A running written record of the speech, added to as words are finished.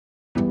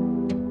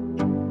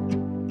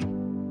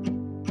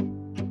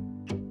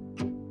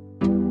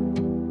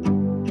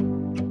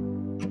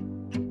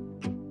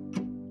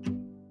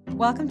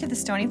Welcome to the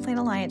Stony Plain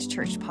Alliance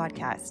Church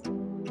podcast.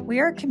 We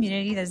are a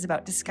community that is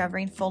about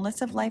discovering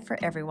fullness of life for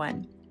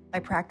everyone by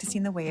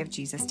practicing the way of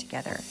Jesus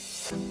together.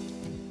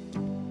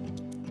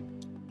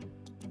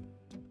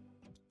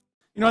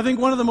 You know, I think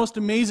one of the most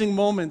amazing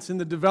moments in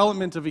the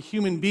development of a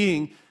human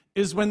being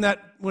is when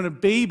a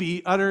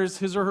baby utters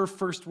his or her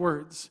first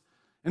words.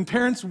 And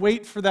parents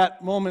wait for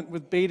that moment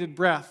with bated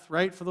breath,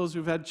 right? For those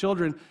who've had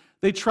children,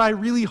 they try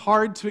really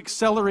hard to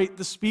accelerate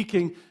the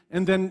speaking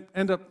and then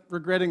end up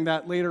regretting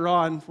that later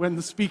on when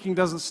the speaking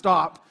doesn't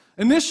stop.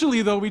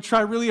 Initially, though, we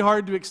try really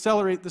hard to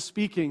accelerate the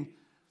speaking.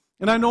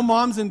 And I know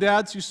moms and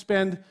dads who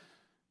spend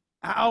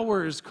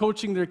hours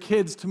coaching their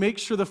kids to make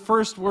sure the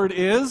first word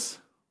is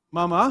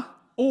mama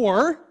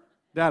or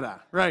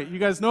dada. Right, you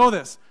guys know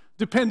this,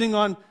 depending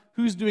on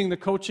who's doing the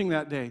coaching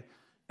that day.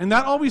 And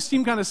that always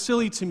seemed kind of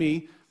silly to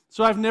me,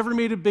 so I've never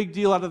made a big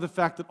deal out of the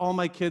fact that all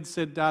my kids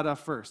said dada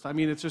first. I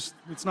mean, it's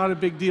not a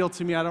big deal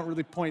to me. I don't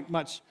really point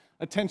much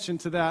attention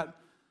to that.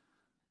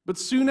 But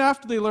soon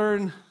after they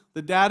learn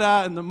the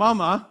dada and the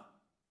mama,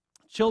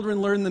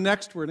 children learn the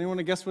next word. Anyone want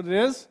to guess what it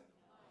is?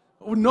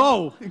 Oh,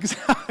 no,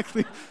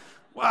 exactly.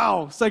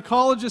 Wow,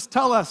 psychologists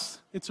tell us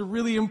it's a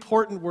really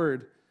important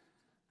word.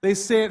 They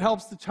say it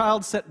helps the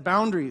child set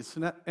boundaries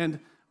and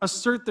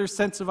assert their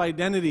sense of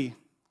identity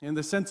and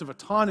the sense of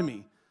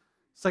autonomy.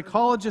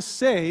 Psychologists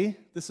say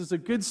this is a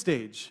good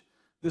stage,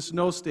 this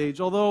no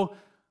stage, although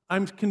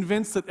I'm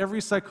convinced that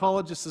every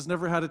psychologist has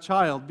never had a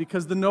child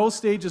because the no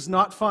stage is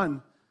not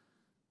fun.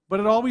 But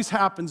it always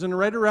happens, and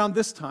right around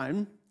this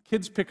time,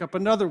 kids pick up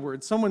another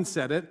word. Someone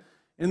said it,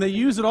 and they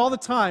use it all the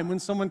time when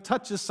someone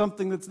touches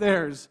something that's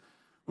theirs.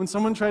 When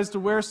someone tries to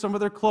wear some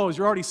of their clothes,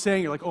 you're already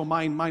saying it, like, oh,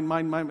 mine, mine,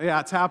 mine, mine. Yeah,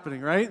 it's happening,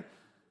 right?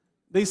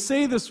 They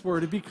say this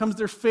word. It becomes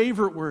their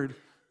favorite word,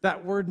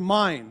 that word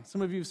mine.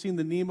 Some of you have seen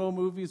the Nemo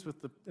movies with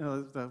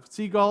the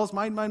seagulls,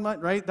 mine, mine, mine,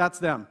 right? That's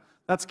them.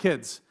 That's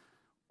kids.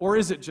 Or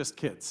is it just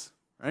kids,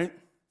 right?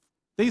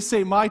 They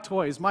say my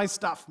toys, my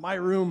stuff, my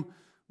room,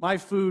 my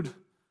food,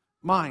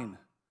 mine.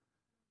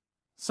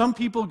 Some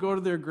people go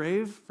to their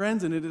grave,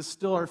 friends, and it is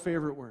still our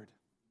favorite word.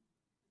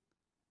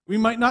 We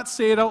might not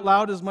say it out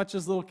loud as much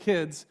as little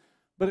kids,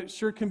 but it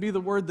sure can be the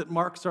word that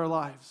marks our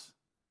lives.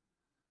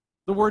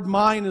 The word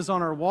mine is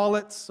on our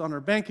wallets, on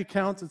our bank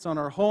accounts, it's on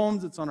our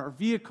homes, it's on our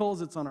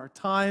vehicles, it's on our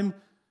time,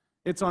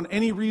 it's on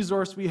any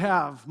resource we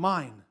have,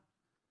 mine.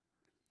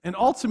 And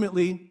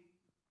ultimately,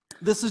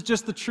 this is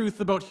just the truth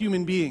about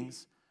human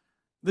beings.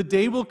 The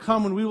day will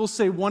come when we will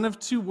say one of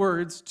two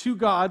words to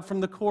God from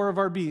the core of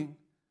our being.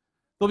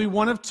 There'll be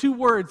one of two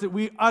words that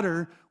we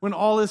utter when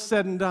all is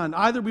said and done.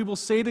 Either we will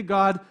say to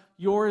God,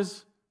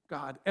 yours,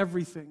 God,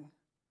 everything.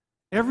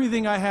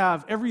 Everything I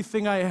have,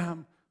 everything I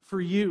am,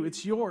 for you,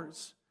 it's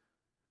yours.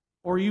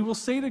 Or you will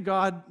say to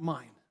God,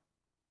 mine.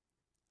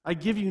 I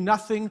give you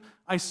nothing,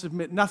 I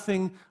submit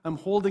nothing, I'm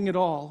holding it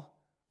all.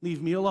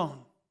 Leave me alone.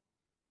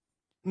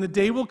 And the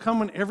day will come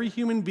when every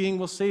human being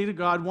will say to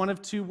God one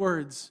of two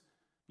words,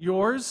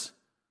 yours,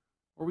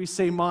 or we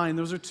say mine.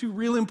 Those are two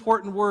real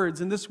important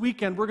words. And this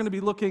weekend, we're going to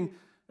be looking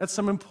at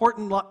some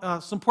important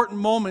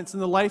moments in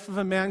the life of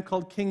a man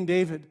called King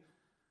David,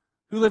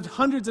 who lived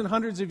hundreds and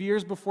hundreds of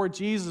years before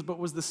Jesus, but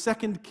was the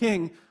second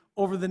king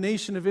over the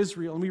nation of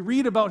Israel. And we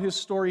read about his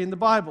story in the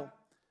Bible.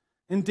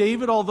 And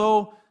David,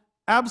 although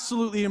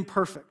absolutely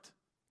imperfect,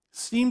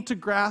 seemed to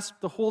grasp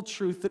the whole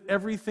truth that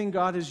everything,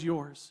 God, is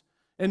yours.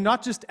 And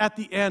not just at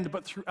the end,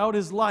 but throughout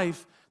his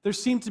life, there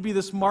seemed to be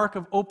this mark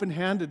of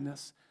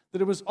open-handedness,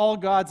 that it was all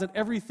God's and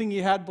everything he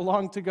had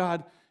belonged to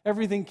God.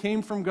 Everything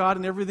came from God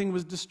and everything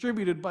was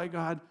distributed by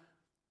God.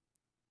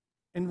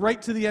 And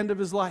right to the end of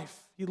his life,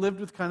 he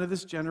lived with kind of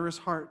this generous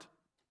heart.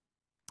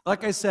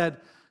 Like I said,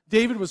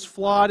 David was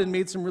flawed and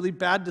made some really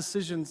bad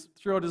decisions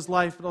throughout his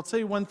life, but I'll tell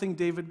you one thing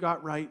David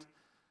got right.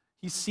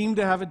 He seemed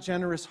to have a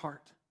generous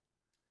heart.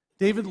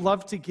 David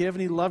loved to give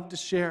and he loved to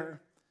share.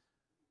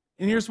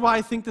 And here's why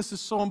I think this is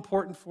so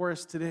important for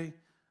us today.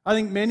 I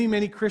think many,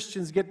 many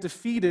Christians get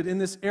defeated in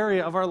this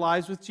area of our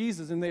lives with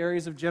Jesus, in the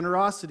areas of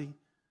generosity.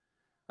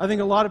 I think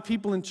a lot of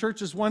people in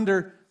churches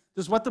wonder,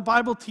 does what the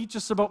Bible teach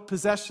us about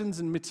possessions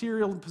and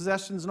material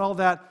possessions and all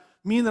that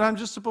mean that I'm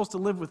just supposed to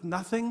live with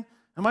nothing?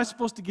 Am I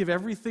supposed to give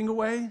everything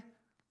away?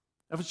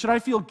 Should I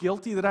feel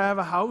guilty that I have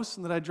a house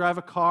and that I drive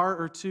a car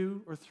or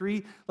two or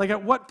three? Like,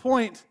 at what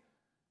point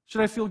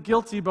should I feel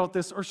guilty about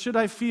this? Or should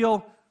I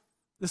feel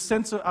the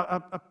sense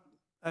of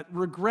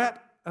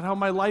regret at how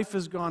my life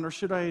has gone? Or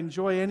should I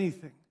enjoy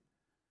anything?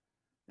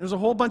 There's a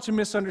whole bunch of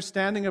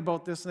misunderstanding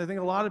about this, and I think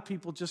a lot of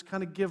people just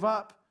kind of give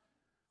up.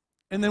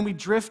 And then we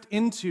drift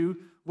into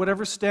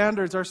whatever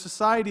standards our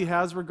society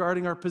has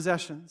regarding our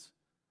possessions.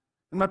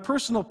 And my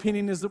personal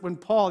opinion is that when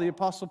Paul, the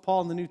Apostle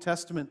Paul in the New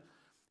Testament,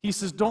 he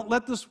says, don't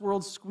let this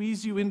world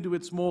squeeze you into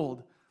its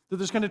mold. That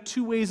there's kind of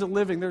two ways of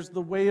living. There's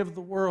the way of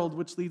the world,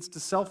 which leads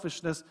to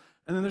selfishness,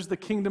 and then there's the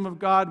kingdom of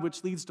God,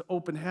 which leads to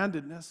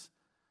open-handedness.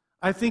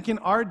 I think in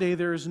our day,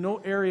 there is no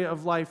area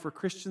of life where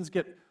Christians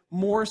get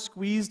more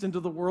squeezed into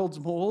the world's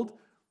mold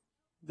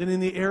than in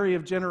the area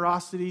of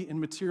generosity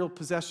and material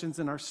possessions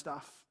in our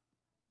stuff.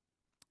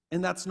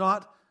 And that's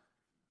not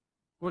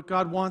what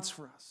God wants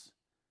for us.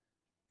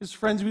 Because,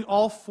 friends, we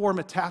all form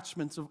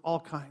attachments of all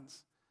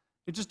kinds.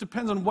 It just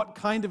depends on what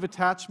kind of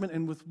attachment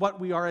and with what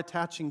we are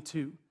attaching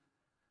to.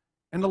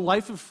 And a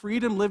life of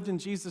freedom lived in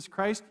Jesus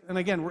Christ, and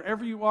again,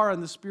 wherever you are on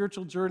the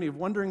spiritual journey of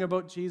wondering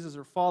about Jesus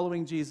or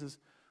following Jesus,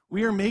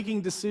 we are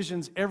making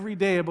decisions every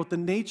day about the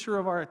nature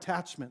of our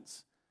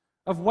attachments,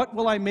 of what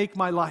will I make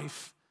my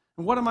life,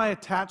 and what am I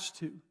attached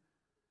to.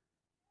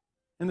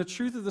 And the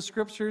truth of the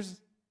Scriptures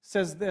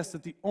says this,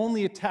 that the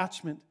only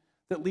attachment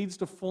that leads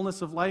to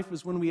fullness of life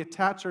is when we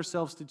attach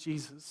ourselves to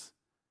Jesus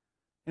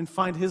and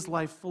find His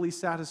life fully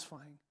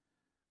satisfying.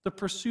 The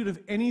pursuit of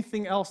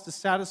anything else to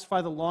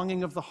satisfy the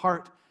longing of the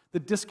heart, the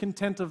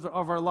discontent of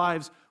our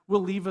lives,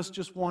 will leave us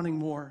just wanting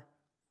more.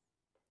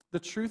 The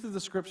truth of the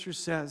Scriptures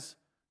says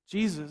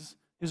Jesus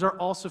is our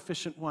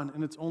all-sufficient one,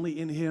 and it's only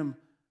in Him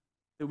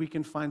that we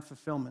can find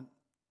fulfillment.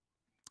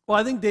 Well,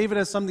 I think David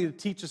has something to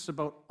teach us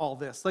about all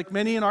this. Like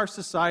many in our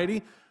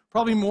society,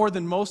 probably more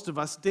than most of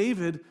us,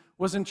 David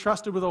was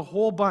entrusted with a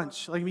whole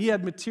bunch. Like he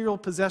had material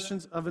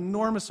possessions of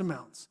enormous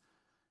amounts.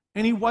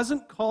 And he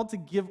wasn't called to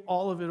give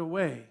all of it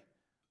away.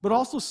 But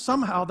also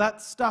somehow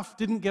that stuff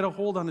didn't get a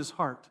hold on his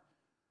heart.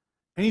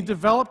 And he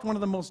developed one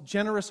of the most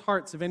generous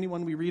hearts of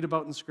anyone we read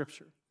about in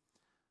Scripture.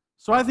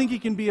 So I think he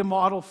can be a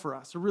model for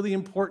us, a really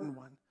important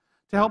one,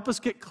 to help us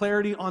get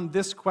clarity on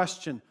this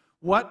question.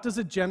 What does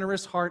a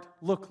generous heart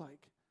look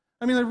like?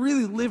 I mean, I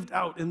really lived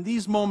out in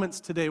these moments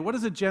today. What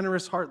does a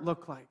generous heart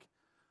look like?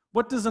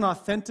 What does an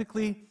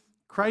authentically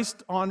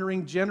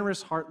Christ-honoring,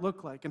 generous heart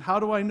look like? And how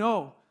do I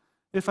know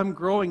if I'm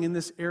growing in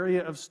this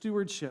area of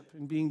stewardship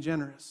and being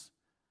generous?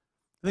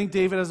 I think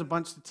David has a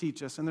bunch to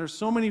teach us, and there's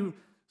so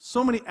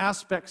many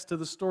aspects to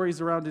the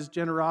stories around his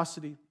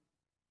generosity.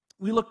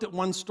 We looked at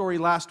one story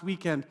last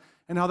weekend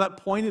and how that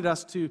pointed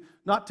us to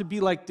not to be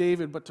like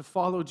David, but to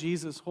follow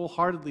Jesus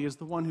wholeheartedly as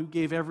the one who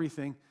gave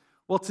everything.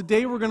 Well,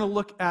 today we're going to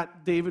look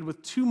at David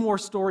with two more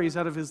stories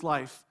out of his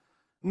life.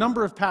 A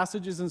number of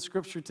passages in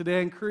Scripture today.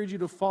 I encourage you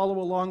to follow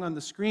along on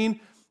the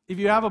screen. If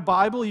you have a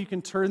Bible, you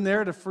can turn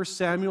there to 1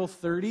 Samuel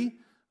 30,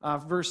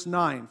 verse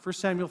 9. 1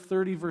 Samuel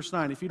 30, verse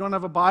 9. If you don't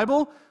have a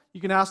Bible,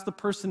 you can ask the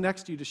person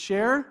next to you to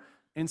share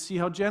and see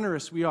how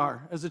generous we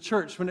are as a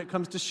church when it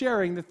comes to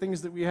sharing the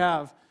things that we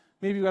have.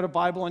 Maybe you got a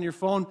Bible on your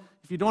phone.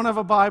 If you don't have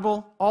a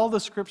Bible, all the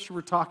Scripture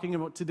we're talking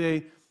about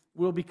today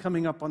will be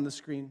coming up on the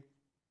screen.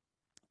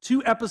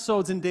 Two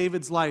episodes in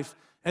David's life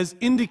as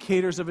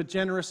indicators of a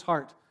generous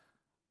heart.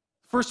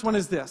 First one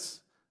is this.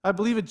 I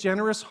believe a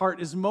generous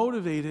heart is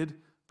motivated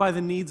by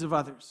the needs of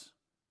others.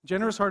 A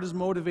generous heart is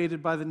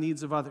motivated by the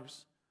needs of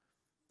others.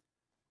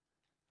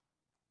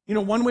 You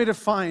know, one way to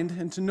find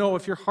and to know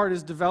if your heart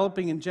is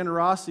developing in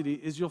generosity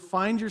is you'll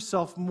find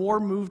yourself more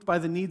moved by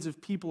the needs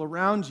of people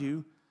around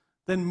you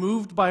than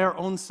moved by our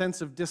own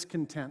sense of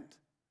discontent.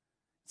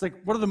 It's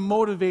like, what are the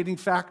motivating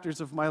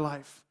factors of my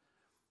life?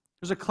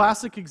 There's a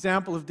classic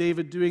example of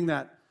David doing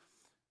that.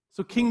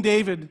 So King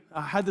David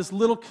had this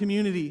little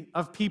community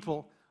of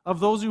people, of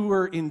those who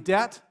were in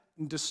debt,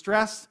 in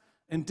distress,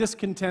 and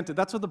discontented.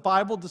 That's what the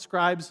Bible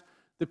describes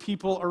the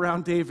people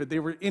around David. They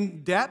were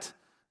in debt,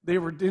 they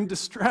were in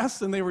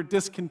distress, and they were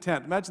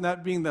discontent. Imagine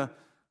that being the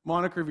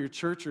moniker of your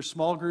church or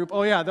small group.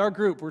 Oh yeah, our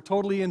group, we're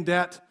totally in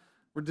debt,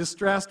 we're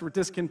distressed, we're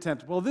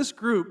discontent. Well, this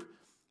group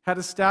had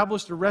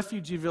established a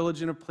refugee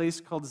village in a place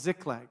called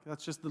Ziklag.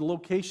 That's just the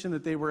location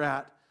that they were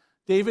at.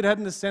 David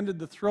hadn't ascended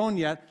the throne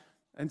yet,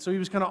 and so he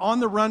was kind of on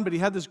the run, but he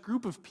had this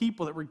group of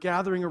people that were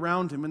gathering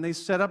around him, and they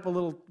set up a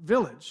little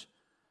village.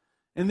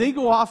 And they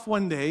go off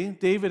one day,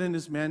 David and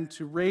his men,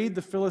 to raid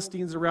the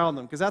Philistines around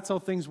them, because that's how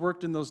things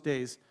worked in those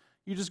days.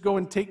 You just go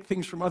and take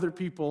things from other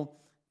people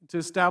to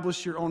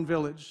establish your own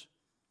village.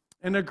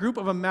 And a group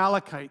of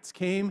Amalekites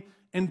came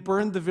and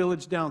burned the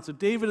village down. So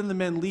David and the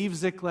men leave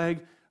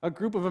Ziklag. A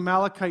group of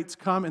Amalekites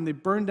come and they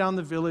burn down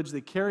the village.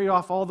 They carry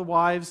off all the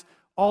wives,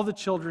 all the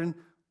children,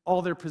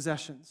 all their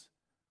possessions.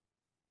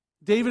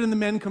 David and the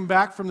men come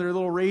back from their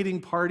little raiding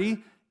party,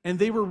 and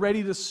they were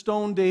ready to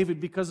stone David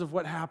because of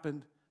what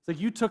happened. It's like,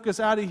 you took us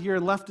out of here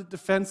and left it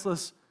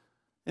defenseless,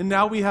 and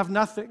now we have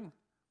nothing.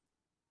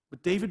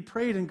 But David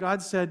prayed, and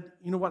God said,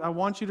 you know what, I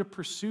want you to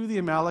pursue the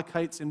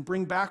Amalekites and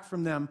bring back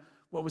from them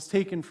what was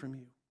taken from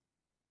you.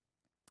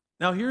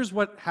 Now here's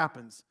what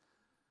happens.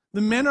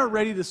 The men are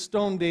ready to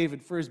stone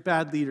David for his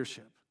bad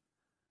leadership.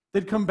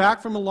 They'd come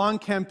back from a long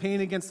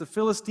campaign against the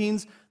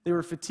Philistines. They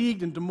were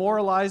fatigued and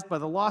demoralized by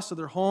the loss of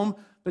their home,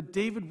 but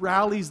David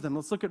rallies them.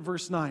 Let's look at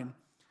verse 9.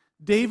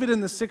 David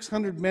and the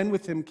 600 men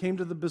with him came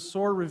to the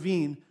Besor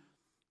ravine,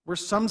 where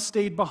some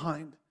stayed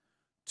behind.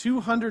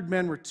 200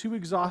 men were too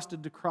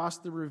exhausted to cross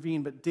the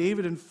ravine, but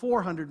David and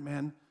 400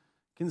 men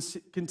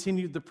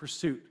continued the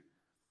pursuit.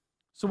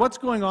 So what's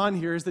going on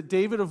here is that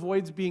David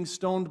avoids being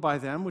stoned by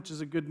them, which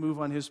is a good move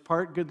on his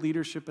part, good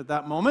leadership at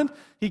that moment.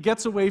 He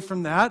gets away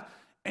from that,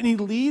 and he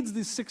leads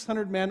these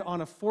 600 men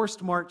on a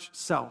forced march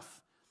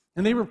south.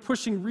 And they were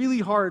pushing really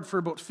hard for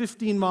about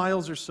 15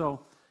 miles or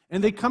so.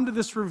 And they come to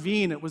this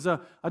ravine. It was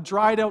a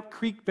dried-out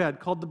creek bed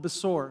called the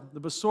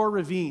Besor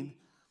Ravine.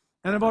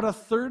 And about a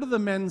third of the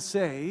men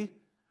say,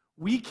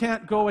 We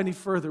can't go any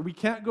further. We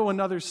can't go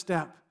another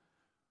step.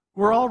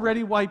 We're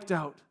already wiped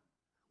out.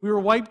 We were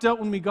wiped out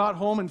when we got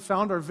home and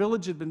found our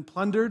village had been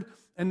plundered,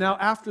 and now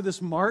after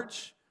this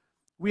march,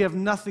 we have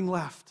nothing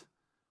left.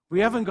 We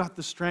haven't got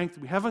the strength.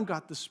 We haven't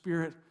got the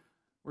spirit.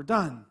 We're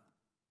done.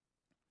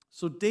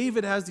 So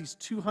David has these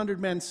 200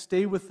 men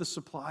stay with the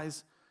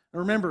supplies. Now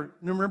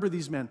remember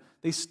these men.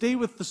 They stay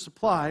with the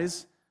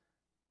supplies.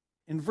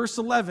 In verse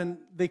 11,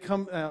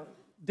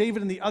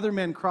 David and the other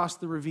men cross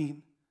the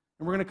ravine.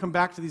 And we're going to come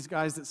back to these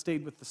guys that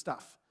stayed with the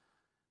stuff.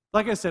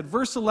 Like I said,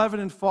 verse 11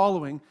 and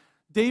following,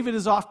 David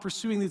is off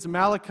pursuing these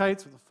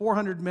Amalekites with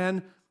 400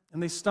 men,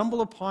 and they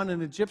stumble upon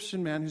an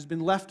Egyptian man who's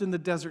been left in the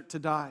desert to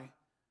die.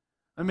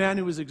 A man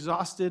who was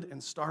exhausted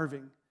and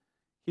starving.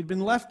 He'd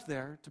been left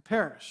there to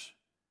perish.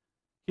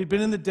 He'd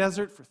been in the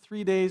desert for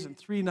 3 days and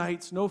 3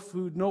 nights, no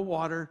food, no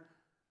water.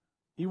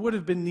 He would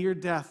have been near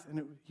death,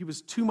 and he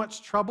was too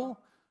much trouble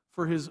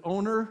for his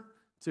owner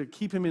to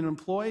keep him in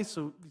employ,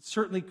 so he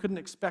certainly couldn't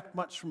expect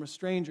much from a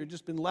stranger,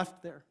 just been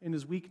left there in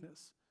his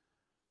weakness.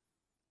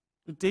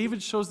 But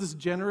David shows this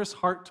generous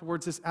heart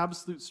towards this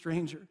absolute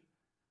stranger.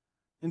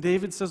 And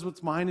David says,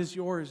 what's mine is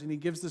yours. And he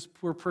gives this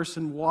poor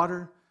person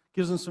water,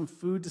 gives him some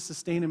food to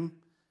sustain him,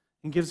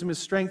 and gives him his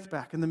strength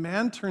back. And the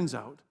man turns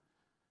out,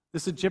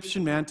 this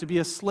Egyptian man, to be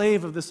a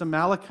slave of this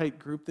Amalekite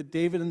group that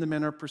David and the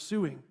men are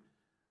pursuing.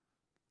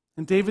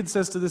 And David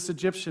says to this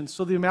Egyptian,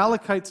 so the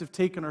Amalekites have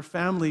taken our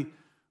family.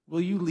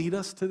 Will you lead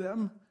us to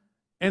them?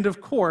 And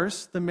of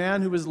course, the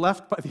man who was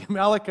left by the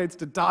Amalekites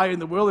to die in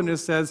the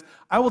wilderness says,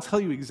 I will tell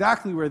you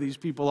exactly where these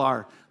people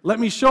are. Let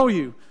me show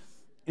you.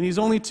 And he's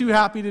only too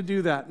happy to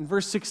do that. In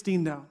verse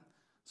 16 now.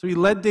 So he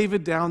led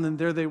David down, and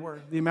there they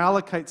were. The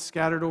Amalekites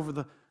scattered over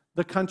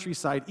the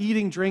countryside,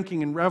 eating,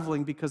 drinking, and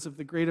reveling because of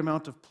the great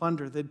amount of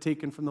plunder they'd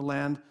taken from the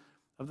land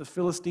of the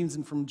Philistines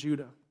and from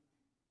Judah.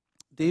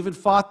 David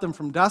fought them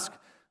from dusk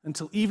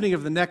until evening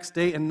of the next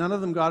day, and none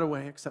of them got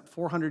away except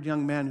 400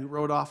 young men who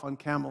rode off on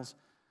camels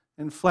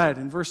and fled.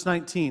 In verse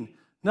 19,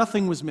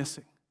 nothing was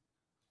missing.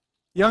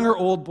 Young or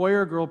old, boy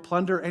or girl,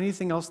 plunder,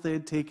 anything else they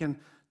had taken,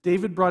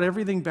 David brought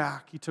everything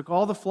back. He took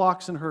all the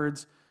flocks and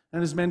herds,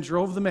 and his men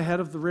drove them ahead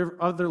of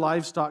their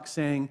livestock,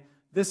 saying,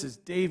 this is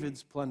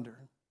David's plunder.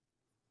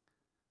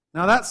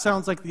 Now that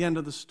sounds like the end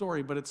of the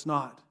story, but it's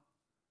not.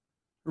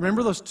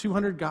 Remember those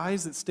 200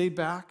 guys that stayed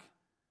back?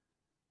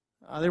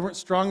 They weren't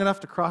strong enough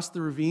to cross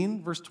the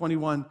ravine. Verse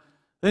 21.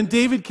 Then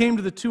David came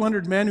to the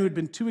 200 men who had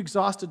been too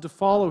exhausted to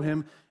follow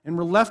him and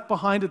were left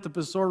behind at the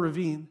Besor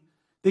ravine.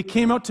 They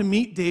came out to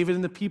meet David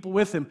and the people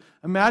with him.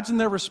 Imagine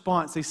their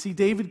response. They see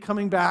David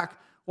coming back,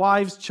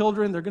 wives,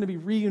 children. They're going to be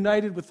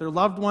reunited with their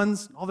loved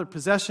ones, all their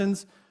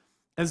possessions.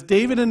 As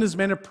David and his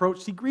men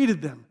approached, he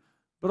greeted them.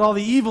 But all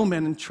the evil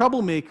men and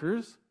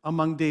troublemakers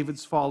among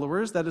David's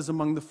followers, that is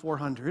among the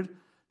 400,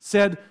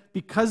 said,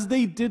 because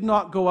they did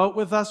not go out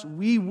with us,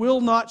 we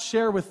will not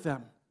share with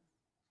them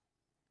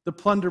the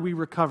plunder we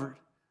recovered.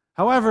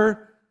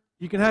 However,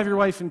 you can have your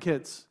wife and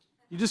kids.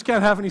 You just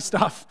can't have any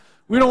stuff.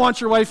 We don't want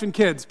your wife and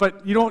kids,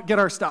 but you don't get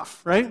our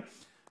stuff, right?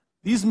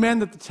 These men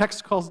that the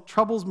text calls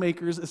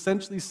troublemakers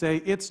essentially say,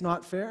 it's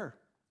not fair.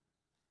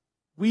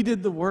 We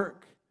did the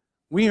work.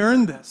 We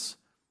earned this.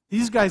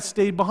 These guys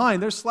stayed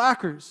behind. They're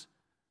slackers.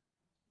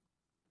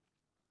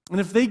 And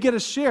if they get a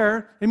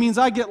share, it means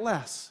I get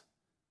less.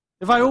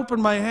 If I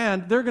open my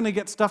hand, they're going to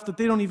get stuff that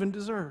they don't even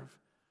deserve.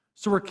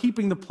 So we're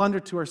keeping the plunder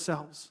to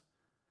ourselves.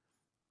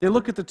 They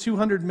look at the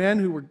 200 men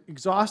who were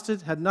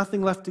exhausted, had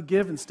nothing left to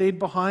give, and stayed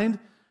behind,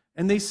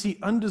 and they see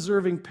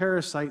undeserving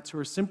parasites who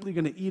are simply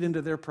going to eat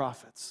into their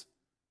profits.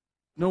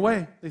 No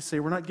way, they say,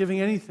 we're not giving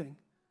anything.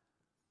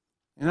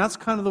 And that's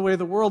kind of the way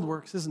the world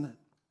works, isn't it?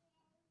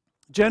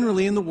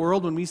 Generally, in the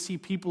world, when we see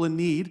people in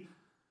need,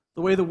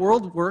 the way the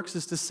world works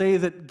is to say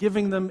that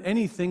giving them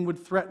anything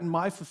would threaten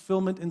my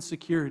fulfillment and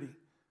security.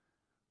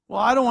 Well,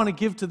 I don't want to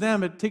give to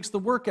them. It takes the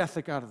work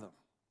ethic out of them.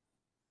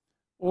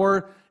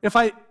 Or if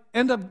I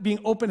end up being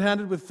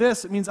open-handed with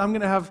this, it means I'm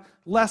going to have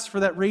less for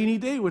that rainy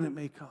day when it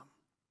may come.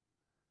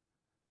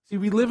 See,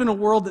 we live in a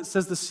world that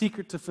says the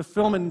secret to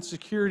fulfillment and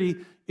security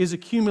is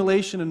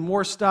accumulation and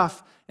more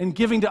stuff, and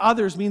giving to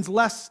others means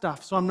less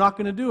stuff, so I'm not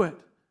going to do it.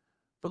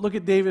 But look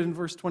at David in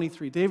verse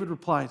 23. David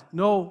replied,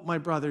 no, my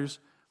brothers,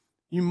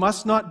 you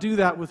must not do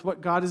that with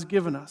what God has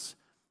given us.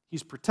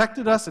 He's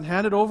protected us and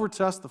handed over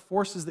to us the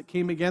forces that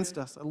came against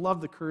us. I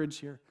love the courage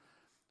here.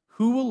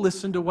 Who will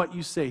listen to what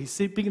you say? He's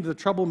speaking to the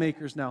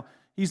troublemakers now.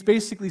 He's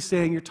basically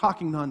saying, you're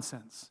talking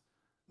nonsense.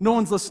 No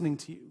one's listening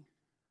to you.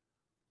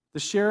 The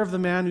share of the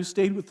man who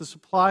stayed with the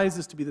supplies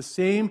is to be the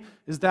same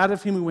as that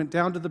of him who went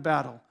down to the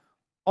battle.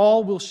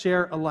 All will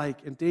share alike.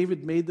 And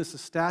David made this a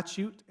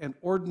statute and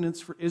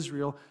ordinance for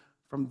Israel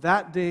from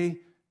that day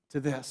to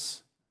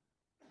this,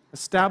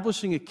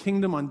 establishing a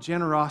kingdom on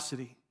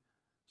generosity.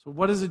 So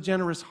what does a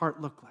generous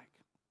heart look like?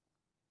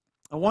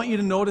 I want you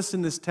to notice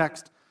in this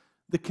text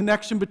the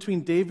connection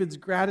between David's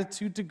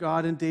gratitude to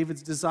God and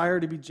David's desire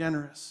to be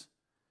generous.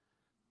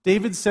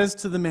 David says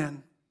to the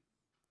men,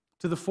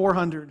 to the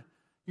 400,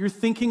 you're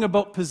thinking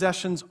about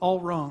possessions all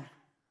wrong.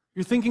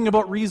 You're thinking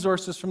about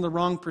resources from the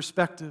wrong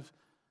perspective.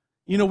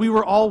 You know, we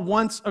were all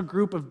once a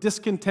group of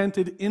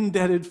discontented,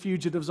 indebted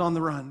fugitives on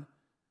the run.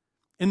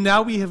 And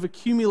now we have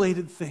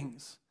accumulated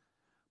things.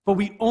 But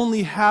we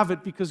only have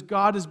it because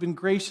God has been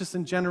gracious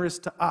and generous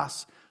to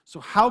us.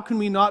 So how can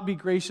we not be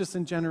gracious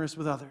and generous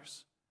with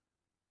others?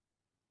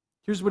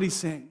 Here's what he's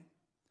saying.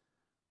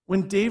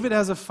 When David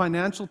has a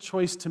financial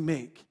choice to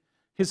make,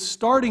 his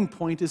starting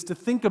point is to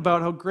think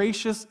about how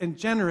gracious and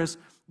generous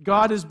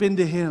God has been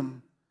to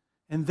him.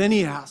 And then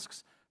he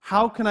asks,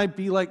 how can I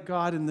be like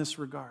God in this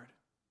regard?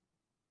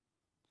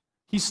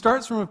 He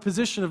starts from a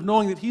position of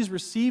knowing that he's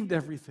received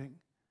everything.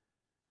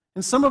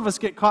 And some of us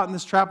get caught in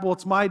this trap. Well,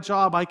 it's my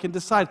job. I can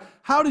decide.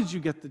 How did you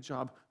get the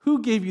job?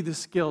 Who gave you the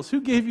skills?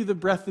 Who gave you the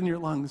breath in your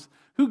lungs?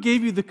 Who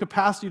gave you the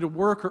capacity to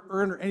work or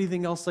earn or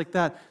anything else like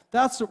that?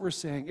 That's what we're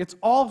saying. It's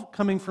all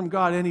coming from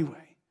God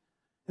anyway.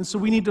 And so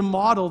we need to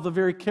model the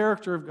very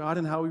character of God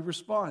and how we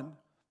respond.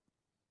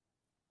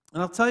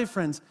 And I'll tell you,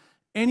 friends,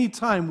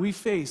 anytime we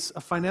face a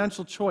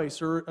financial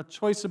choice or a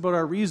choice about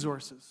our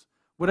resources,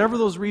 whatever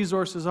those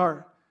resources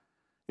are,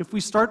 if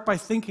we start by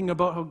thinking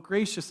about how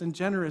gracious and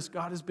generous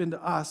God has been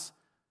to us,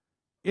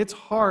 it's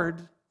hard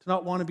to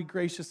not want to be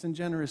gracious and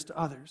generous to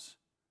others.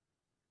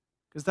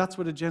 Because that's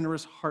what a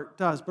generous heart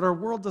does. But our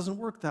world doesn't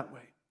work that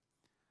way.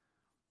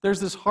 There's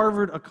this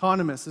Harvard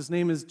economist. His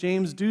name is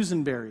James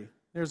Dusenberry.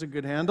 There's a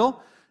good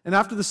handle. And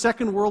after the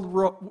Second World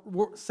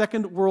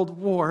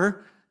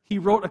War, he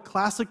wrote a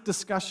classic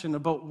discussion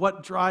about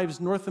what drives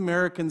North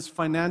Americans'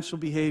 financial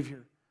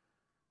behavior.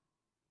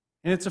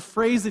 And it's a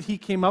phrase that he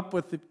came up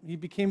with that he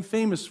became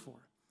famous for.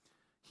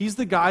 He's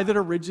the guy that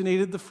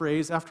originated the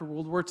phrase after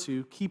World War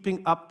II,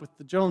 keeping up with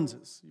the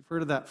Joneses. You've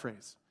heard of that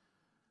phrase.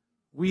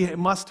 We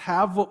must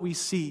have what we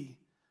see.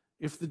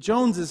 If the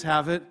Joneses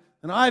have it,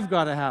 then I've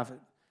got to have it.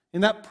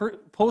 In that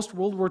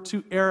post-World War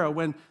II era,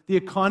 when the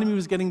economy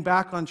was getting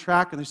back on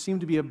track and there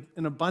seemed to be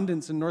an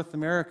abundance in North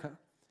America,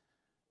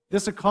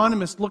 this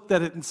economist looked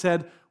at it and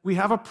said, we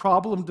have a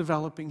problem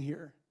developing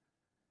here.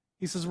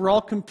 He says, we're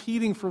all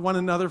competing for one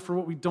another for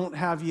what we don't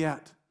have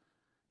yet.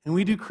 And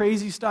we do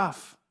crazy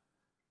stuff.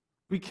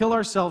 We kill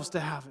ourselves to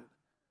have it.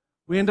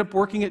 We end up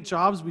working at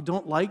jobs we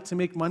don't like to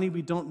make money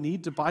we don't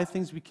need, to buy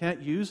things we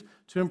can't use,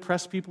 to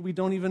impress people we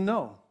don't even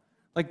know.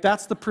 Like,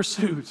 that's the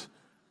pursuit.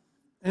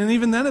 And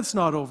even then it's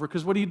not over,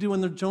 because what do you do when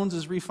the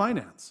Joneses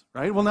refinance,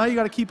 right? Well, now you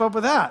got to keep up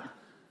with that.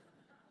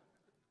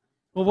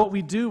 Well, what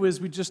we do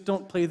is we just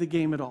don't play the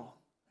game at all.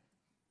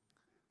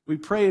 We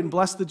pray and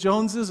bless the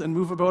Joneses and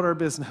move about our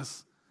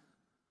business.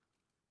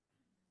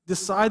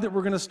 Decide that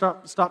we're going to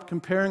stop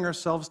comparing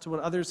ourselves to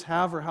what others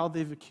have or how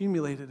they've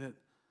accumulated it.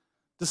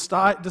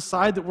 Decide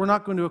that we're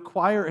not going to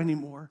acquire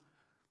anymore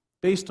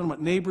based on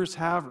what neighbors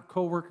have or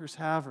coworkers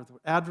have or the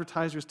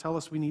advertisers tell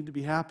us we need to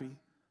be happy.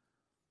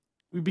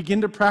 We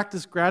begin to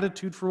practice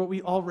gratitude for what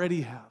we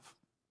already have.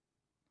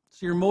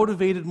 So you're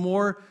motivated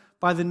more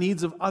by the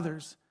needs of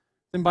others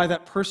than by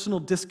that personal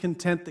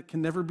discontent that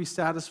can never be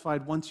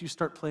satisfied once you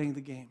start playing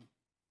the game.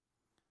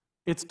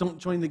 It's don't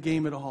join the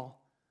game at all.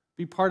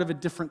 Be part of a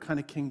different kind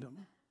of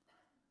kingdom.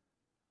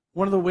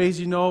 One of the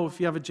ways you know if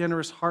you have a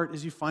generous heart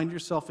is you find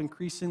yourself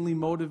increasingly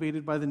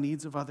motivated by the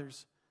needs of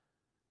others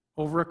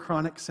over a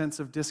chronic sense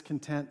of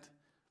discontent.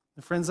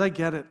 And friends, I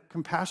get it.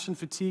 Compassion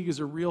fatigue is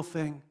a real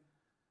thing.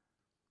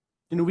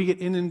 You know, we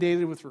get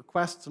inundated with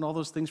requests and all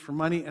those things for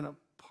money, and a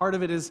part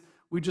of it is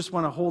we just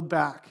want to hold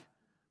back.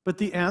 But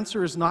the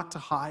answer is not to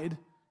hide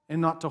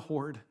and not to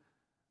hoard.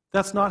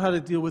 That's not how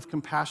to deal with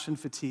compassion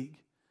fatigue.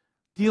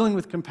 Dealing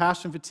with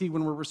compassion fatigue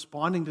when we're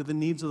responding to the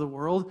needs of the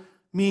world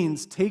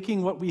means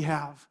taking what we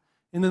have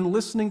and then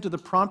listening to the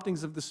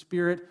promptings of the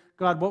Spirit.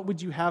 God, what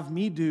would you have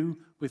me do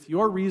with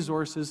your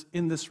resources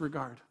in this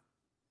regard?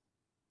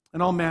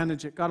 And I'll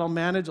manage it. God,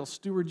 I'll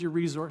steward your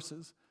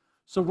resources.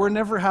 So we're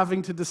never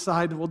having to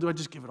decide, well, do I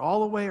just give it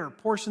all away or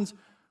portions?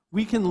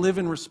 We can live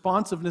in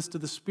responsiveness to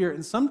the Spirit.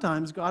 And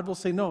sometimes God will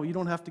say, no, you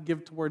don't have to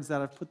give towards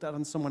that. I've put that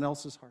on someone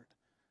else's heart.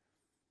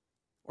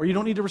 Or you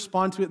don't need to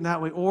respond to it in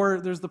that way. Or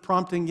there's the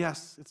prompting,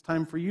 yes, it's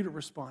time for you to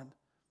respond.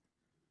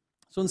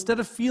 So instead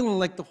of feeling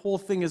like the whole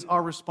thing is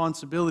our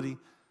responsibility,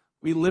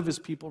 we live as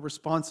people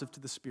responsive to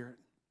the Spirit.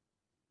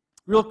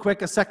 Real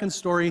quick, a second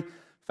story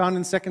found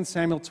in 2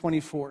 Samuel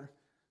 24.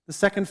 The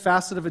second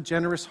facet of a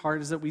generous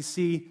heart is that we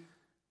see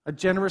a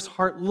generous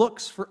heart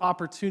looks for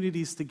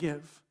opportunities to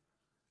give.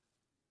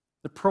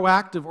 The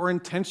proactive or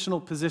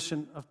intentional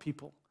position of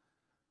people.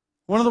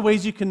 One of the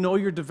ways you can know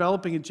you're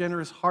developing a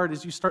generous heart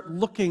is you start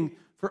looking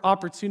for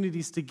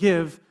opportunities to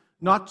give,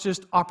 not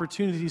just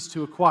opportunities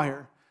to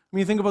acquire. I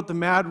mean, you think about the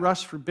mad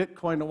rush for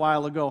Bitcoin a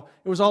while ago.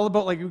 It was all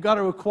about, like, you've got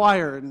to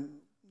acquire, and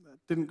that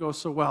didn't go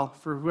so well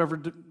for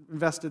whoever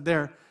invested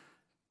there.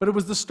 But it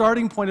was the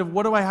starting point of,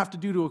 what do I have to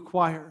do to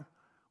acquire?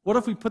 What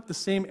if we put the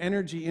same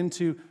energy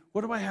into,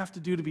 what do I have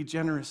to do to be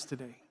generous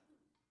today?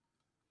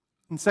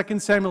 In 2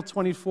 Samuel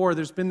 24,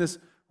 there's been this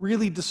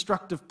really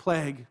destructive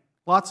plague.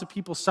 Lots of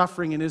people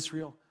suffering in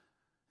Israel.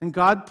 And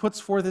God puts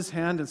forth his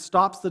hand and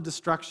stops the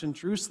destruction.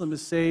 Jerusalem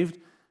is saved.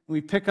 And we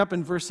pick up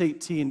in verse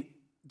 18.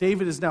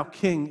 David is now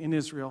king in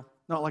Israel,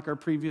 not like our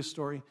previous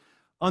story.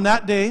 On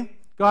that day,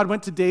 God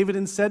went to David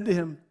and said to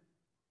him,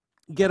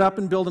 Get up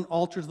and build an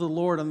altar to the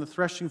Lord on the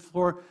threshing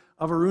floor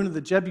of Araunah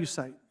the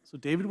Jebusite. So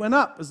David went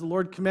up as the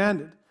Lord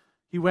commanded.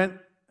 He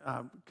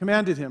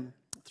commanded him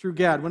through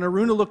Gad. When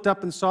Araunah looked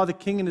up and saw the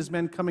king and his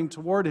men coming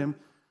toward him,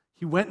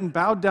 he went and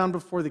bowed down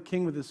before the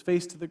king with his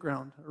face to the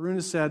ground.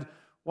 Araunah said,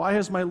 "Why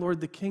has my lord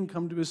the king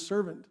come to his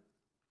servant?"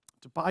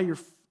 "To buy your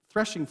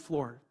threshing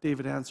floor,"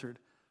 David answered,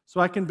 "so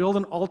I can build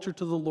an altar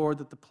to the Lord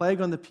that the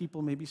plague on the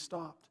people may be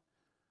stopped."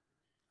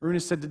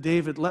 Araunah said to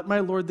David, "Let my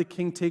lord the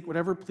king take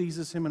whatever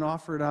pleases him and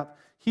offer it up.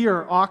 Here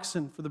are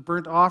oxen for the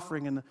burnt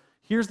offering, and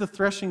here's the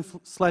threshing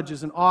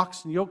sledges and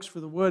ox and yokes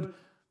for the wood.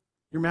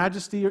 Your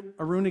majesty,"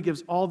 Araunah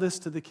gives all this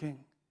to the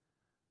king.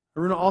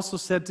 Araunah also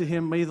said to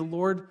him, "May the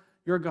Lord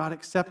your God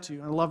accept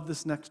you." I love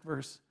this next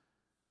verse.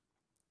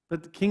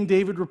 But King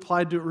David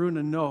replied to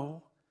Araunah,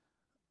 "No,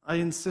 I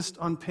insist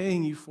on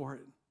paying you for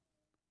it."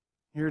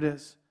 Here it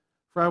is.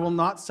 "For I will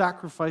not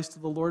sacrifice to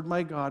the Lord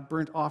my God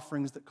burnt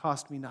offerings that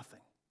cost me nothing."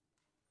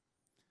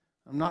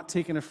 I'm not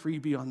taking a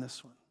freebie on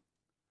this one.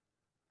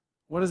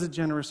 What does a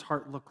generous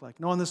heart look like?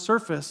 Now, on the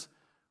surface,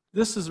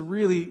 this is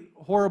really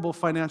horrible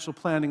financial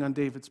planning on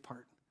David's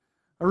part.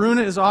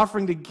 Araunah is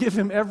offering to give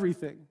him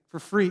everything for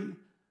free.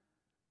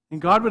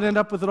 And God would end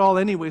up with it all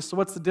anyway, so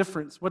what's the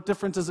difference? What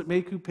difference does it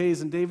make who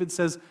pays? And David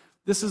says,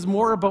 this is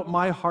more about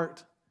my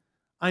heart.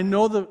 I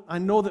know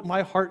that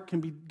my heart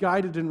can be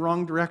guided in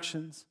wrong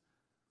directions.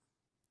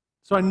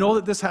 So I know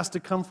that this has to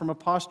come from a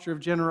posture of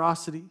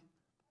generosity.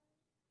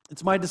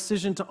 It's my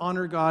decision to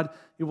honor God.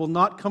 It will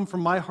not come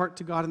from my heart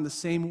to God in the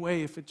same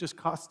way if it just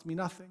costs me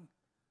nothing.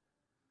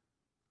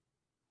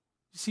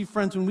 You see,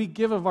 friends, when we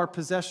give of our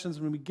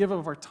possessions, when we give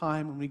of our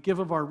time, when we give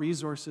of our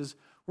resources,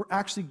 we're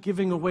actually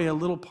giving away a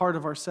little part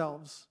of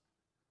ourselves.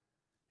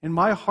 And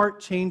my heart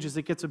changes.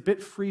 It gets a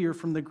bit freer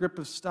from the grip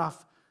of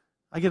stuff.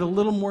 I get a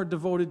little more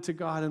devoted to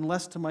God and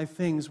less to my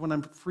things when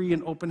I'm free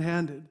and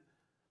open-handed.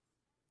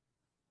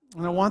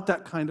 And I want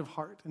that kind of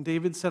heart. And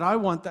David said, I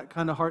want that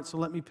kind of heart, so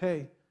let me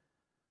pay.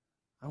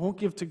 I won't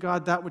give to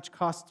God that which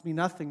costs me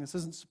nothing. This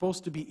isn't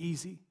supposed to be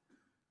easy.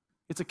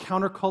 It's a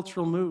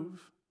countercultural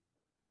move.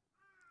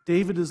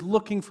 David is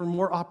looking for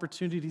more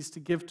opportunities to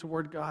give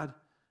toward God.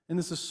 And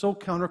this is so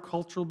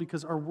countercultural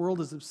because our world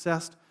is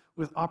obsessed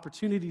with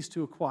opportunities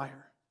to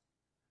acquire.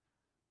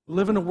 We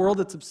live in a world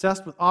that's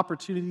obsessed with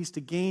opportunities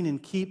to gain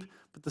and keep,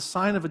 but the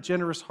sign of a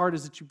generous heart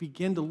is that you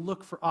begin to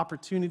look for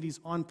opportunities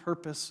on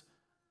purpose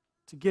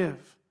to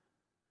give.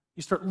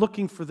 You start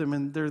looking for them,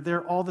 and they're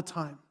there all the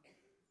time.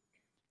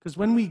 Because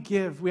when we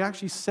give, we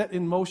actually set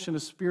in motion a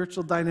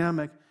spiritual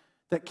dynamic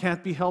that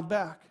can't be held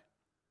back.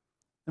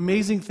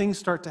 Amazing things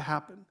start to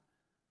happen.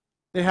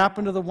 They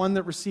happen to the one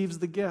that receives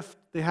the gift.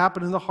 They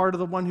happen in the heart of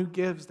the one who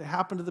gives. They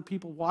happen to the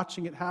people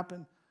watching it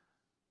happen.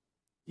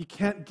 You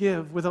can't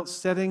give without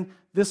setting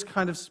this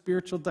kind of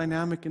spiritual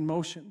dynamic in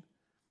motion.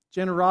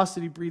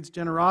 Generosity breeds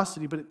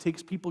generosity, but it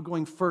takes people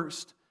going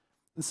first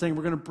and saying,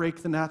 we're going to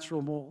break the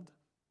natural mold.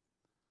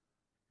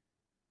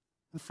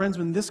 And friends,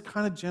 when this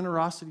kind of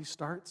generosity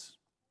starts,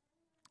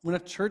 when a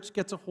church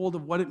gets a hold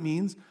of what it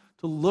means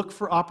to look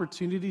for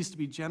opportunities to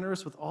be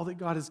generous with all that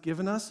God has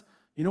given us,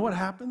 you know what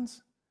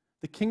happens?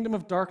 The kingdom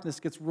of darkness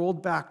gets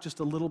rolled back just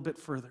a little bit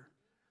further.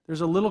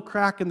 There's a little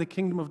crack in the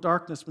kingdom of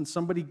darkness when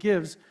somebody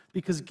gives,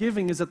 because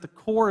giving is at the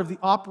core of the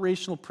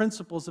operational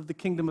principles of the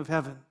kingdom of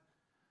heaven.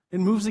 It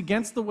moves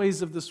against the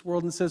ways of this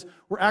world and says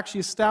we're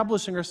actually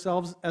establishing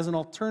ourselves as an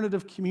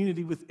alternative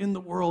community within the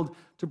world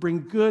to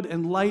bring good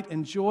and light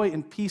and joy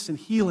and peace and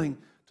healing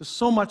to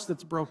so much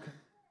that's broken.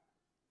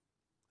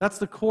 That's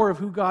the core of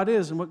who God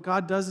is, and what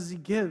God does is He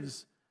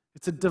gives.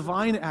 It's a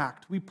divine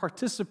act. We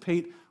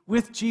participate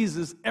with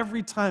Jesus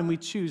every time we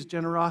choose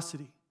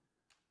generosity.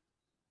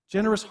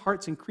 Generous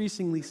hearts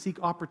increasingly seek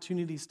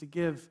opportunities to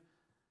give,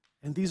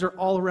 and these are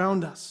all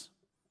around us.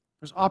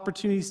 There's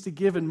opportunities to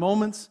give in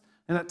moments,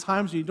 and at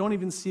times you don't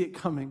even see it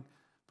coming.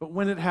 But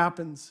when it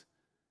happens,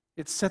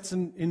 it sets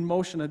in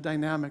motion a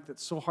dynamic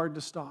that's so hard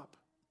to stop.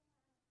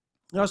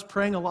 And I was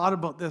praying a lot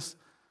about this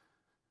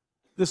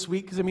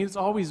week, because it's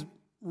always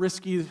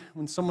risky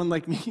when someone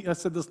like me, I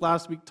said this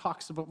last week,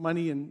 talks about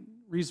money and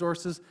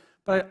resources.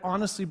 But I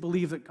honestly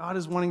believe that God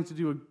is wanting to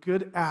do a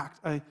good act,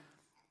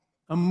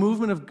 a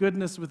movement of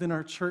goodness within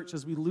our church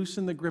as we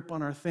loosen the grip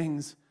on our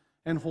things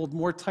and hold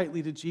more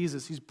tightly to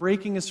Jesus. He's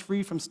breaking us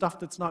free from stuff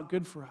that's not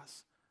good for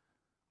us.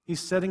 He's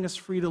setting us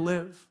free to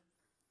live.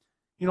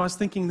 I was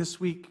thinking this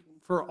week,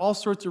 for all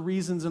sorts of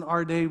reasons in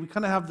our day, we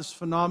kind of have this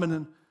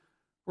phenomenon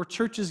where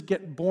churches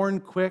get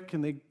born quick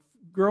and they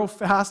grow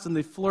fast and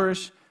they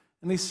flourish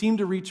and they seem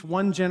to reach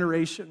one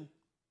generation.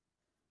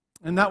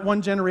 And that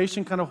one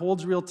generation kind of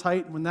holds real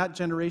tight. And when that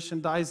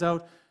generation dies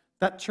out,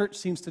 that church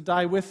seems to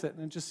die with it,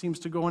 and it just seems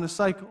to go in a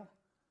cycle.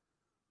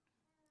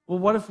 Well,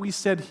 what if we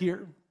said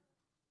here,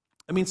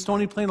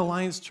 Stony Plain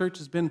Alliance Church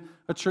has been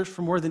a church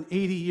for more than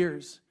 80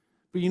 years.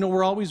 But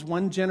we're always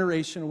one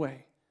generation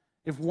away.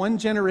 If one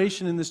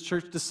generation in this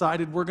church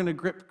decided we're going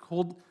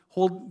to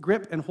hold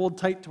grip and hold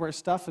tight to our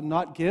stuff and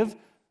not give,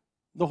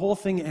 the whole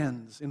thing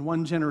ends in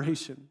one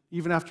generation,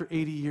 even after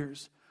 80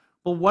 years.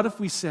 Well, what if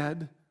we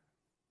said,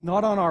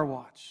 not on our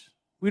watch.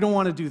 We don't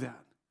want to do that.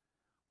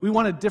 We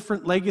want a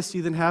different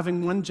legacy than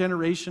having one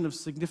generation of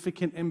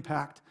significant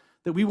impact.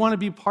 That we want to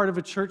be part of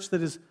a church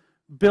that is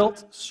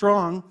built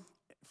strong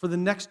for the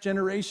next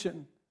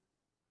generation.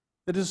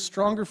 That is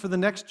stronger for the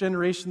next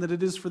generation than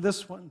it is for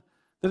this one.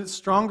 That it's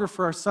stronger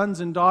for our sons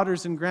and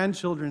daughters and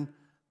grandchildren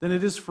than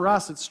it is for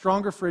us. It's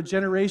stronger for a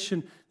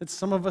generation that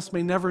some of us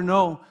may never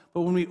know.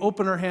 But when we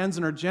open our hands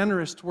and are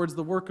generous towards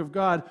the work of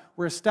God,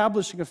 we're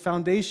establishing a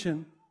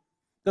foundation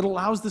that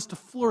allows this to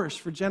flourish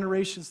for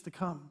generations to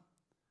come.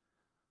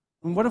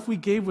 And what if we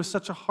gave with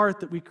such a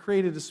heart that we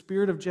created a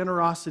spirit of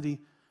generosity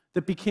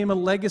that became a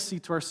legacy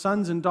to our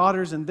sons and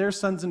daughters and their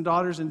sons and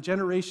daughters and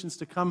generations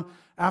to come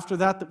after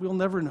that we'll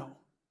never know?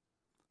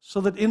 So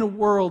that in a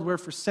world where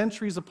for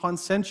centuries upon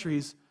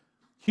centuries,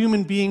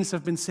 human beings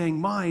have been saying,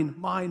 mine,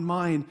 mine,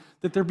 mine,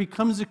 that there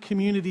becomes a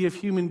community of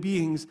human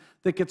beings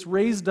that gets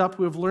raised up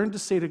who have learned to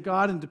say to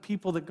God and to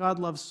people that God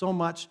loves so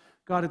much,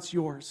 God, it's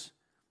yours.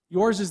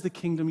 Yours is the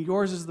kingdom,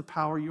 yours is the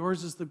power,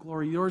 yours is the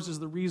glory, yours is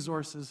the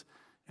resources,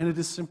 and it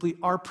is simply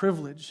our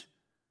privilege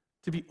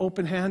to be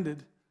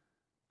open-handed,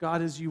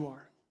 God, as you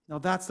are. Now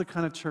that's the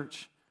kind of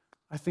church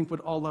I think would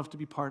all love to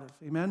be part of.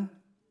 Amen?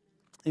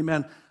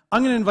 Amen.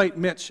 I'm going to invite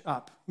Mitch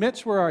up.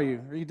 Mitch, where are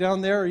you? Are you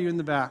down there or are you in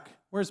the back?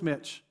 Where's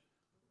Mitch?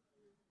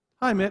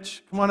 Hi,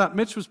 Mitch. Come on up.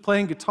 Mitch was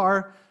playing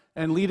guitar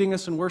and leading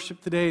us in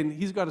worship today, and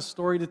he's got a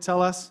story to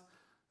tell us.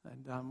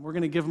 And we're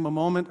going to give him a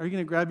moment. Are you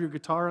going to grab your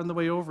guitar on the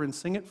way over and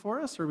sing it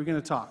for us, or are we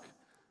going to talk?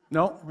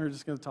 No, we're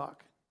just going to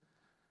talk.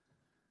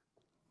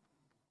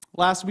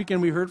 Last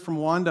weekend, we heard from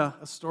Wanda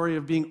a story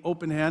of being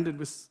open-handed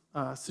with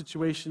a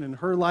situation in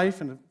her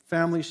life and a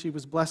family she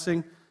was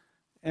blessing.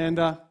 And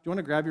do you want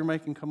to grab your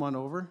mic and come on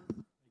over?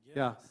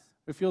 Yeah.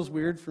 It feels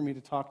weird for me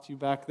to talk to you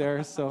back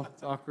there, so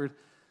it's awkward.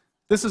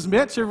 This is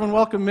Mitch. Everyone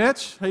welcome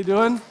Mitch. How you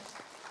doing?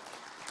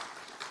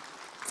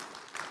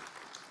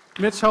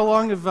 Mitch, how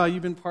long have you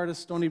been part of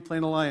Stony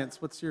Plain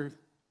Alliance? What's your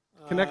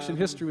connection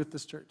history with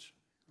this church?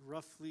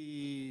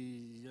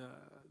 Roughly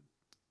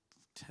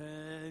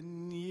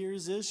 10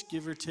 years-ish,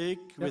 give or take,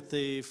 with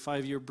a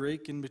 5-year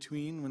break in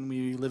between when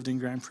we lived in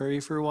Grand Prairie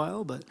for a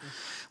while. But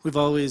we've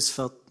always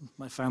felt,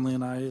 my family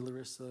and I,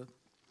 Larissa,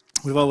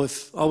 we've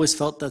always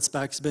felt that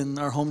SPAC's been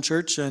our home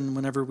church, and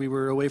whenever we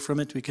were away from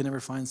it, we could never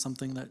find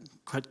something that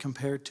quite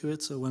compared to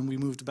it. So when we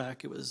moved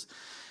back, it was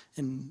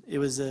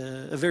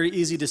a very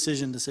easy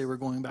decision to say we're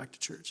going back to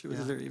church. It was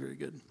very, very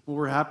good. Well,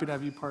 we're happy to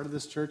have you part of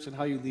this church, and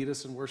how you lead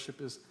us in worship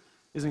is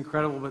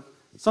incredible. But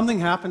something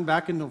happened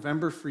back in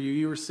November for you.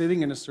 You were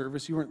sitting in a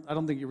service. I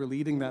don't think you were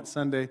leading that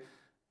Sunday.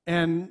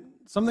 And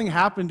something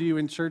happened to you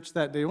in church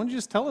that day. Why don't you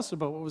just tell us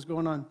about what was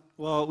going on?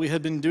 Well, we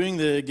had been doing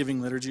the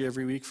giving liturgy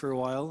every week for a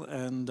while,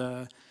 and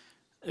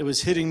it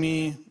was hitting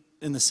me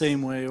in the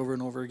same way over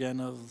and over again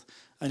of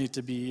I need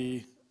to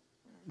be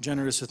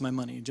generous with my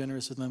money.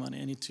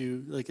 I need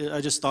to,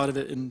 I just thought of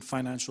it in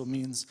financial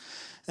means.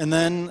 And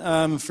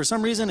then for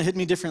some reason, it hit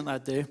me different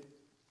that day.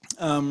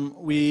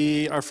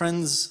 Our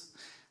friends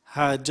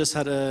had just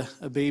had a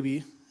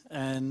baby,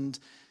 and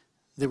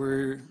they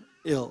were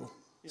ill.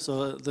 Yeah.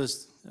 So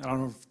I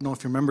don't know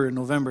if you remember, in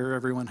November,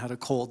 everyone had a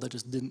cold that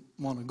just didn't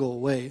want to go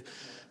away.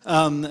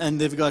 And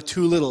they've got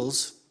 2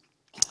 littles.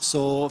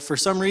 So for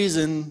some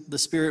reason, the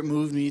Spirit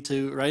moved me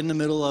to, right in the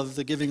middle of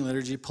the giving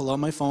liturgy, pull out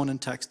my phone and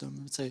text them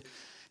and say,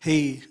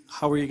 hey,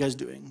 how are you guys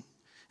doing?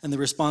 And the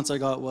response I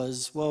got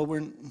was, well,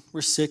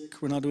 we're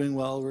sick, we're not doing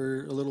well,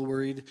 we're a little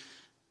worried.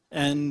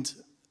 And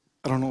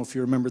I don't know if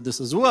you remembered this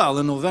as well.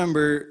 In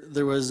November,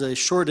 there was a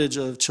shortage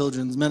of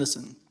children's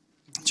medicine,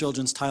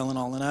 children's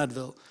Tylenol and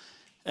Advil.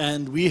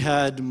 And we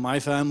had my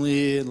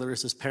family,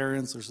 Larissa's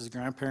parents, Larissa's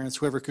grandparents,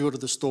 whoever could go to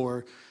the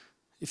store.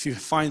 If you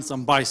find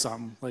some, buy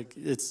some.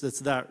 It's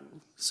that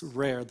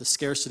rare. The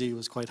scarcity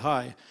was quite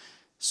high.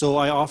 So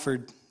I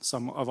offered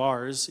some of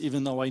ours,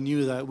 even though I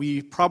knew that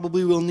we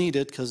probably will need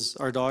it, because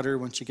our daughter,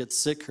 when she gets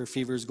sick, her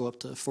fevers go up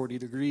to 40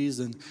 degrees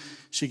and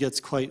she gets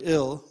quite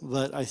ill.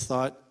 But I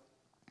thought,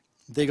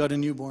 they got a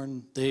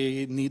newborn,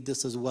 they need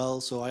this as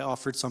well, so I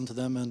offered some to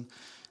them. And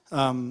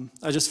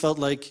I just felt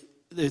like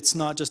it's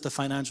not just a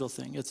financial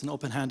thing, it's an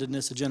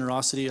open-handedness, a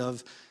generosity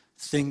of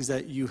things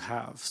that you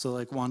have. So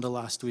like Wanda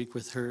last week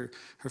with her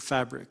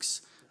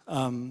fabrics.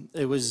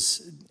 It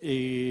was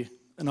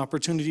an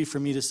opportunity for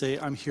me to say,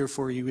 I'm here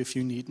for you if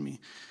you need me.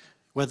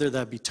 Whether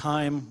that be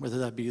time, whether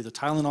that be the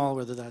Tylenol,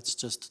 whether that's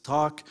just to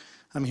talk,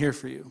 I'm here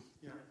for you.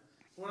 Yeah.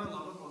 What I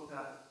love about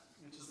that,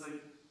 which is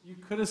you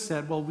could have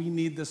said, well, we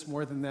need this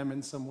more than them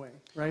in some way,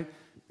 right?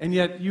 And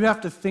yet you have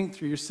to think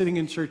through, you're sitting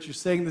in church, you're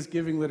saying this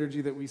giving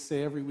liturgy that we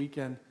say every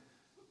weekend,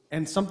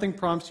 and something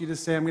prompts you to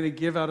say, I'm going to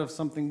give out of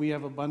something we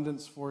have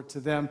abundance for to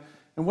them.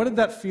 And what did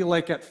that feel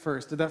like at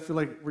first? Did that feel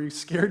like, were you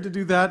scared to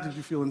do that? Did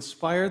you feel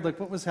inspired?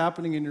 What was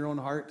happening in your own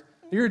heart?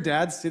 Your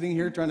dad sitting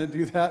here trying to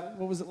do that,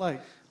 what was it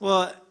like?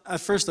 Well, at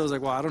first I was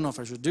like, well, I don't know if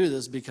I should do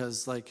this,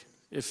 because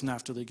if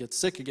Naftali gets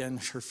sick again,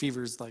 her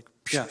fevers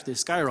they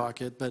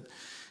skyrocket. But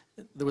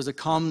there was a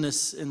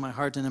calmness in my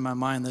heart and in my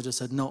mind that just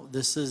said, no,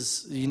 this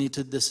is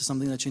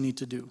something that you need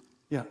to do.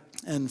 Yeah.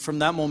 And from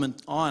that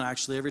moment on,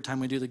 actually, every time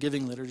we do the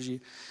giving liturgy,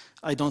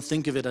 I don't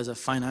think of it as a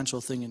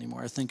financial thing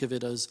anymore. I think of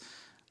it as,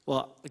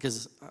 well,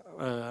 because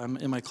I'm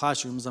in my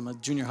classrooms, I'm a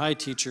junior high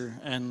teacher,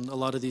 and a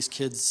lot of these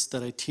kids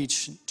that I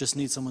teach just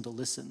need someone to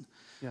listen.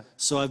 Yeah.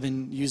 So I've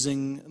been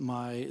using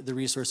the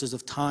resources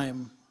of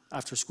time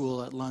after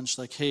school at lunch,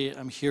 like, hey,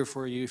 I'm here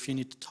for you if you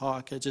need to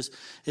talk. It's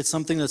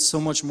something that's so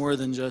much more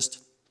than just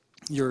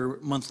your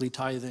monthly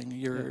tithing,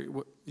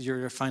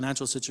 your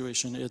financial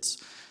situation.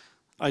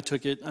 I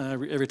took it,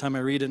 every time I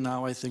read it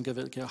now, I think of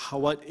it, okay,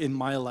 what in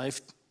my life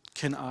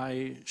can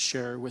I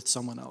share with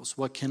someone else?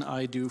 What can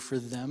I do for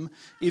them?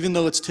 Even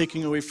though it's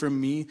taking away from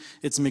me,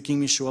 it's making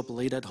me show up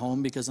late at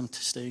home because I'm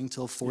staying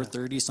till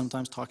 4:30,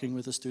 sometimes talking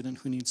with a student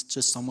who needs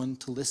just someone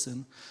to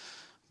listen.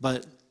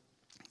 But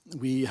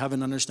we have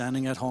an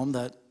understanding at home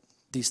that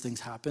these things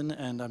happen,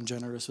 and I'm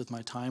generous with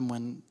my time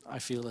when I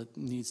feel it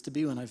needs to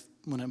be,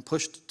 when I'm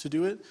pushed to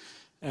do it.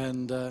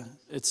 And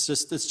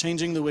it's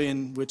changing the way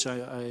in which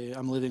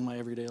I'm living my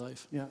everyday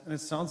life. Yeah, and it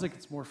sounds like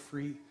it's more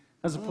free.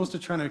 As opposed to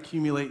trying to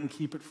accumulate and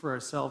keep it for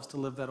ourselves to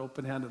live that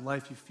open-handed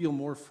life, you feel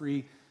more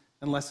free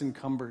and less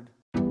encumbered.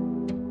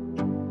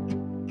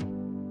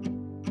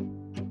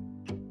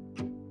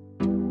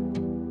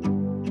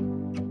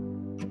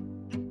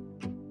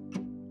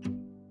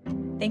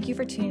 Thank you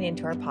for tuning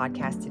into our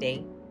podcast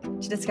today.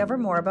 To discover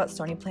more about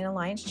Stony Plain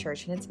Alliance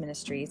Church and its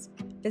ministries,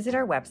 visit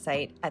our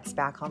website at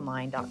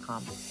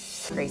spaconline.com.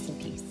 Grace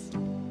and peace.